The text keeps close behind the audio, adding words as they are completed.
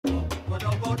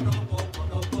I'm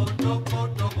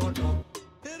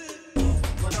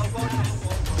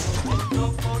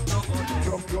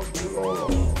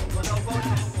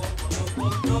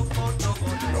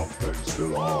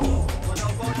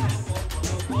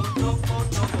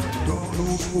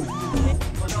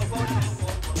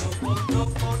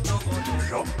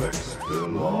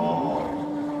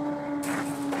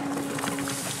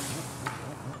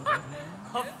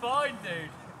fine, dude.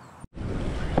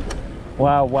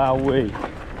 Wow, wow,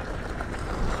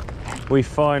 we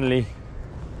finally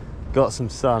got some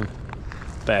sun.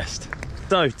 Best.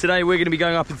 So today we're going to be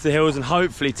going up into the hills and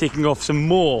hopefully ticking off some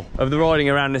more of the riding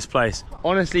around this place.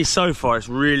 Honestly, so far it's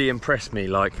really impressed me.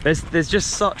 Like there's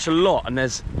just such a lot, and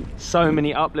there's so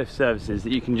many uplift services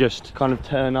that you can just kind of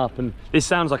turn up, and this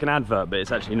sounds like an advert, but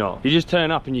it's actually not. You just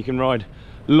turn up and you can ride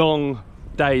long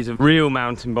days of real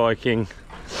mountain biking.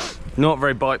 Not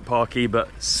very bike parky, but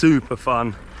super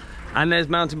fun. And there's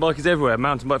mountain bikers everywhere,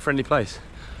 mountain bike friendly place.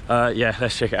 Yeah,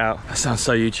 let's check it out. That sounds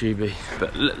so YouTubey,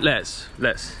 but let's.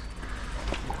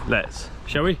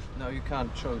 Shall we? No, you can't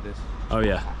show this. Oh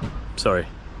yeah, sorry.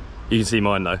 You can see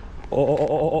mine though.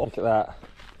 Oh, look at that.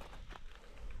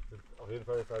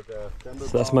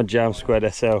 So that's my Jam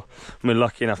Squared SL. We're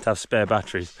lucky enough to have spare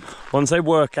batteries. Once they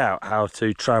work out how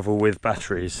to travel with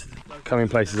batteries, coming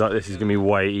places like this is going to be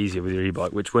way easier with your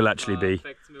e-bike, which will actually be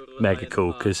mega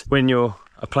cool, because when you're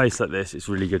a place like this, it's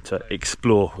really good to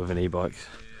explore with an e-bike.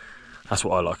 That's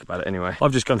what I like about it anyway.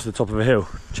 I've just gone to the top of a hill.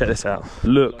 Check this out.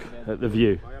 Look at the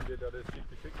view.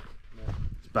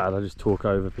 It's bad, I just talk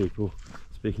over people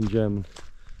speaking German.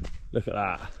 Look at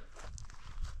that.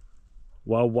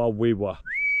 Wow, wow, wee wah.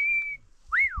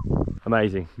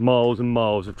 Amazing. Miles and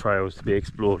miles of trails to be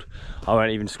explored. I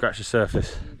won't even scratch the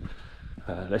surface.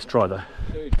 Let's try though.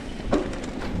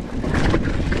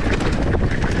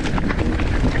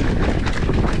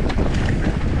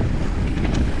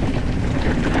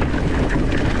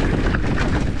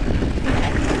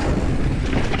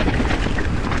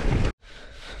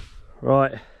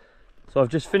 Right, so I've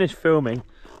just finished filming.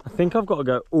 I think I've got to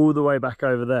go all the way back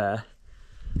over there.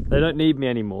 They don't need me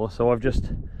anymore, so I've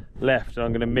just left and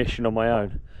I'm going to mission on my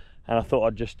own. And I thought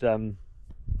I'd just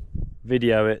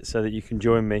video it so that you can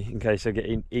join me in case I get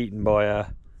eaten by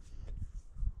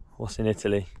what's in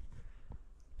Italy?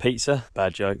 Pizza?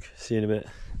 Bad joke. See you in a bit.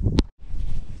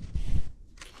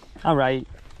 All right.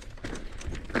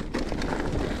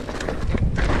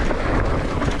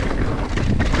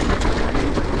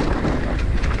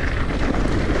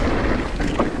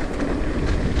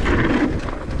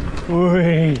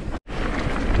 Whee.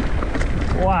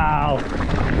 Wow.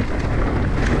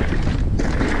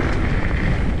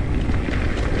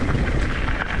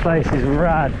 Place is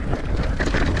rad.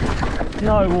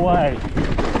 No way.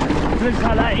 Looks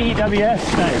like that EWS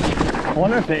stage. I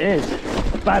wonder if it is.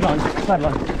 Bad line, bad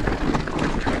line.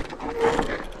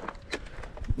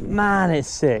 Man, it's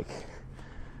sick.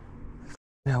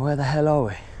 Now, where the hell are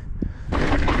we?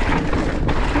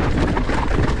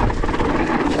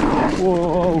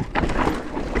 Whoa.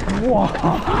 Whoa.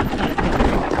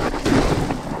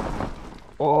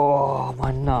 Oh,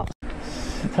 my nuts.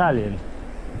 Italian.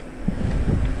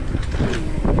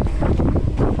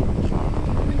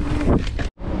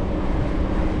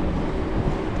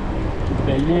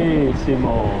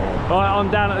 Bellissimo. Right, I'm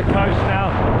down at the coast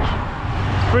now.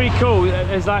 It's pretty cool.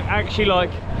 There's actually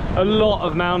a lot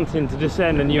of mountain to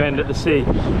descend and you end at the sea.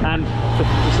 And for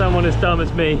someone as dumb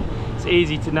as me, it's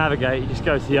easy to navigate. You just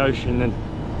go to the ocean and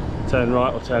turn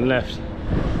right or turn left.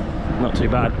 Not too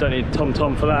bad, don't need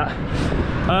TomTom for that.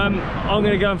 I'm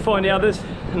gonna go and find the others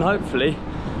and hopefully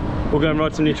we'll go and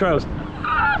ride some new trails.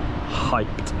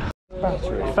 Hyped.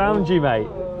 Battery. Found you, mate.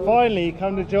 Finally, you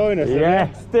come to join us.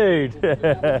 Yes, dude.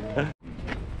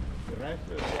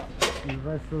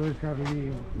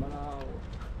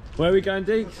 Where are we going,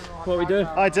 Deeks? What are we doing?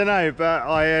 I don't know, but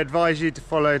I advise you to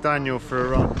follow Daniel for a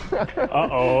run.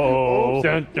 Uh-oh.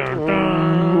 Dun, dun,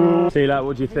 dun. See that,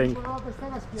 what do you think?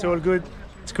 It's all good.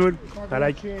 It's good. I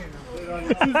like it.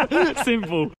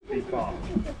 Simple.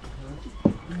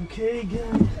 Okay,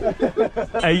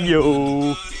 Hey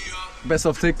yo. Best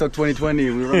of TikTok 2020.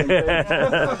 We run.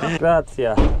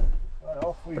 Grazie.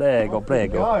 Prego,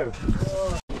 prego.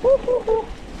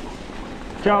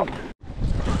 Jump.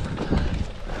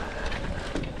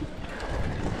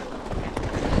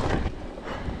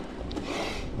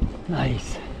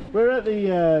 Nice. We're at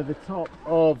the top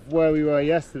of where we were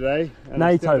yesterday.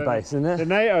 NATO base, isn't it? The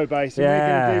NATO base, and we're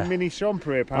going to do mini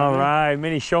Champery apparently. Alright,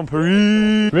 mini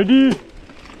Champery. Ready?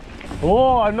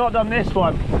 Oh, I've not done this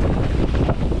one.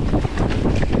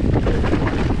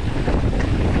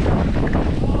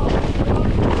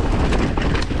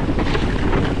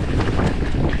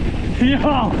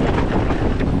 Yeah.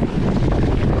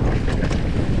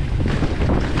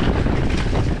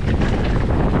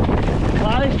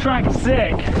 Wow, this track's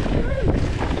sick.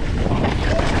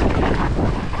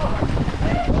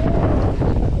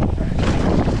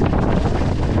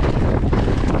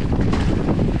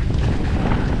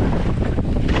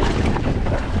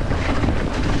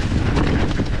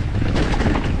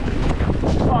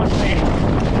 Fuck me.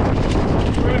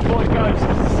 Rude boy ghost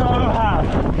is so hard.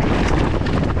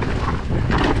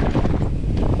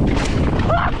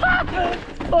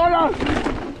 Oh no!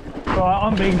 Right,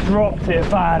 I'm being dropped here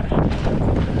bad.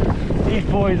 These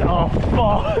boys are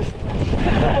fast.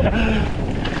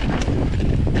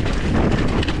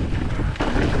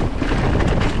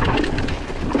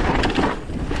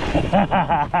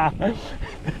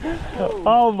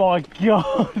 Oh my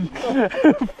god.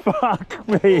 Fuck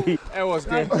me. It was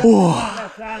good.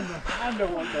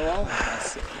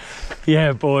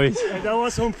 Yeah, boys. That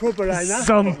was on proper line, huh?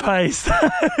 Some pace.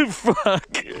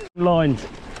 Fuck. Lines.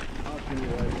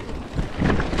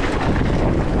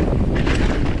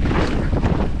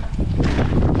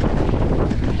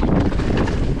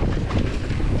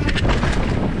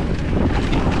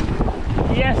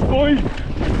 Yes, boys.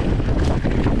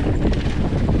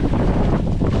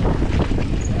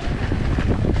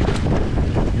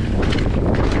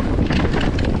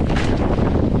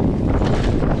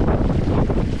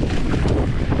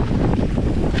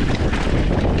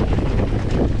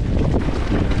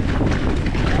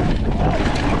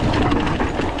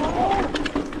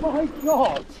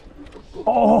 God!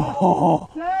 Oh,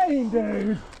 Dang,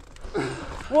 dude!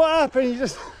 What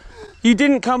happened? you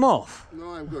didn't come off. No,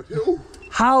 I'm good. Ooh.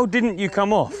 How didn't you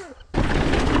come off?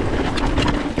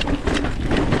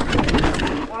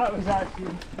 That was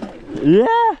actually...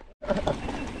 Yeah.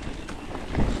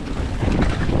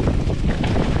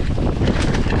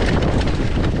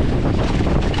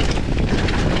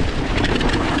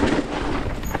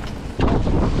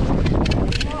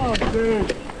 Oh,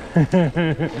 dude!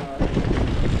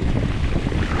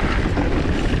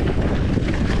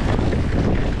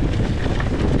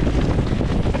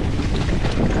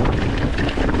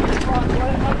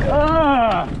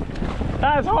 Ah,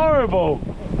 that's horrible.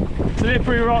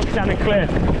 Slippery rocks and a cliff.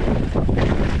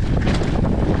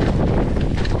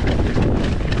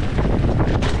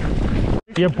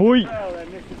 Yeah, boy. Well,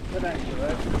 then this is connected,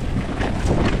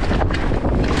 right?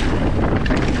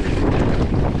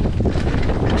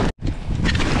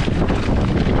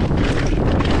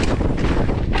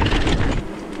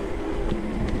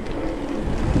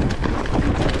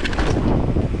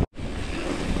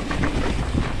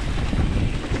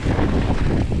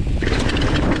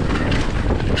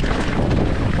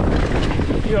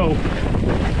 Yo.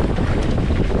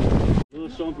 Little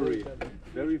chambery,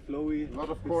 very flowy, Lot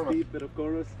of bit corners. steep, bit of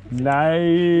chorus.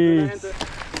 Nice.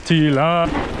 To you,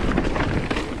 love.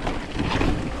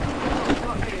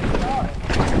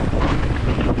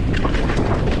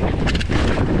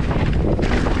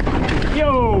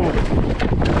 Yo.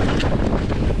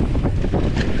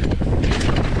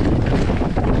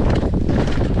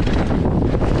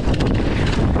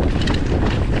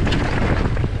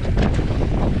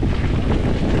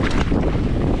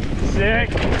 Sick.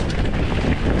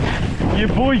 Yeah,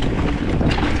 boy.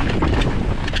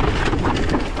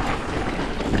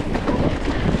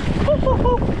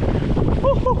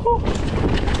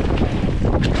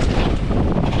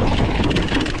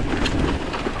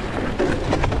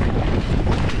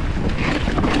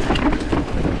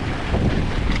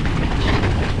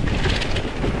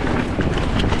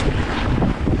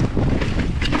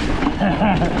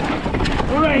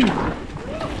 Right.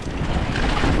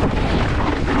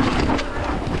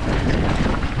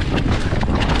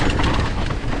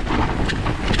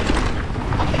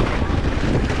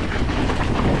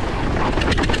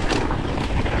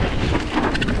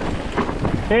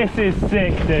 This is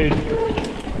sick, dude.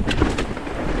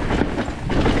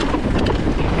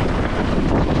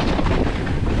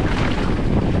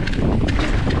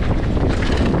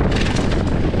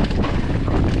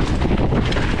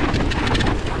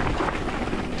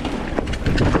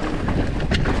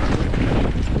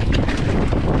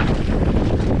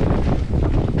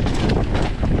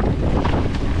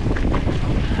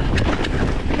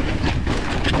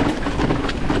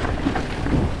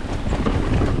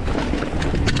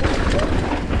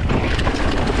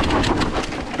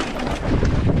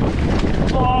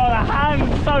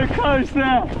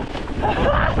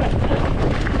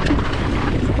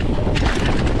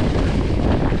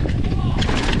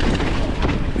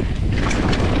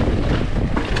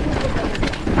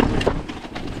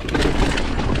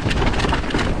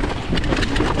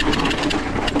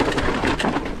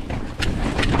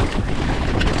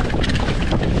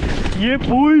 Yeah,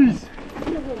 boys!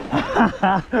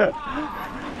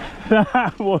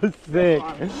 That was sick.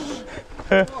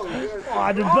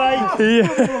 Oh, the bait!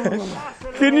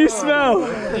 Yeah. Can you smell?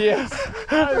 Yes.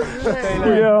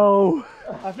 Yo.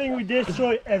 I think we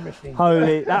destroyed everything.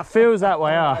 Holy, that feels that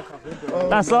way, huh?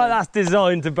 That's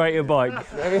designed to break your bike.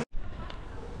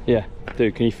 Yeah,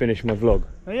 dude, can you finish my vlog?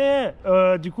 Yeah,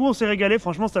 du coup on s'est régalé,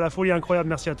 franchement c'était la folie incroyable,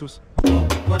 merci à tous.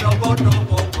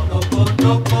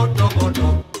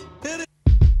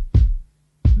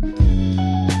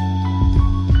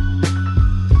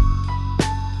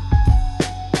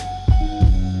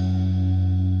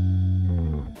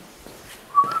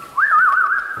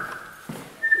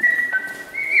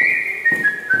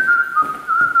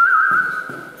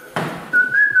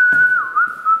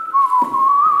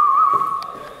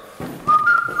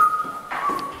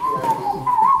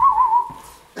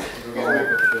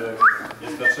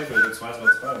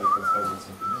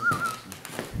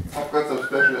 I've got some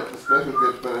special tips,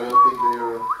 but I don't think they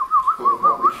are for the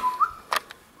public.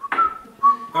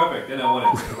 Perfect, then I want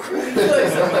it.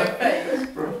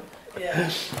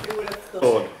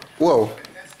 Whoa!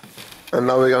 And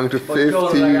now we're going to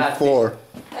 54.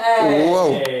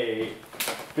 Whoa!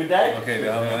 Good day. Okay,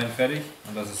 wir haben einen fertig.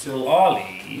 Und das ist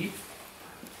Olly.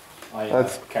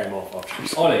 That's came off.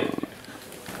 Olly.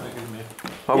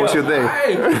 how was your day?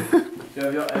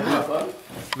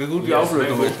 Wie gut die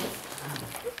Auflösung ist.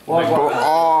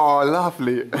 Oh,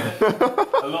 lovely!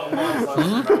 A lot of mine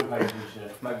like rampage and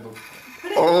shit. MacBook.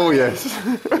 Oh yes,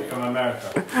 From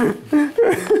America.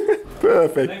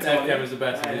 perfect. Webcam is the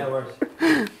best. Hey, no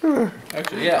worries.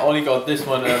 Actually, yeah, Ollie got this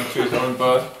one to his own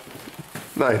bird.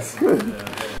 Nice.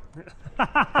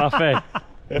 Parfait.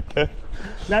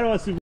 That was super.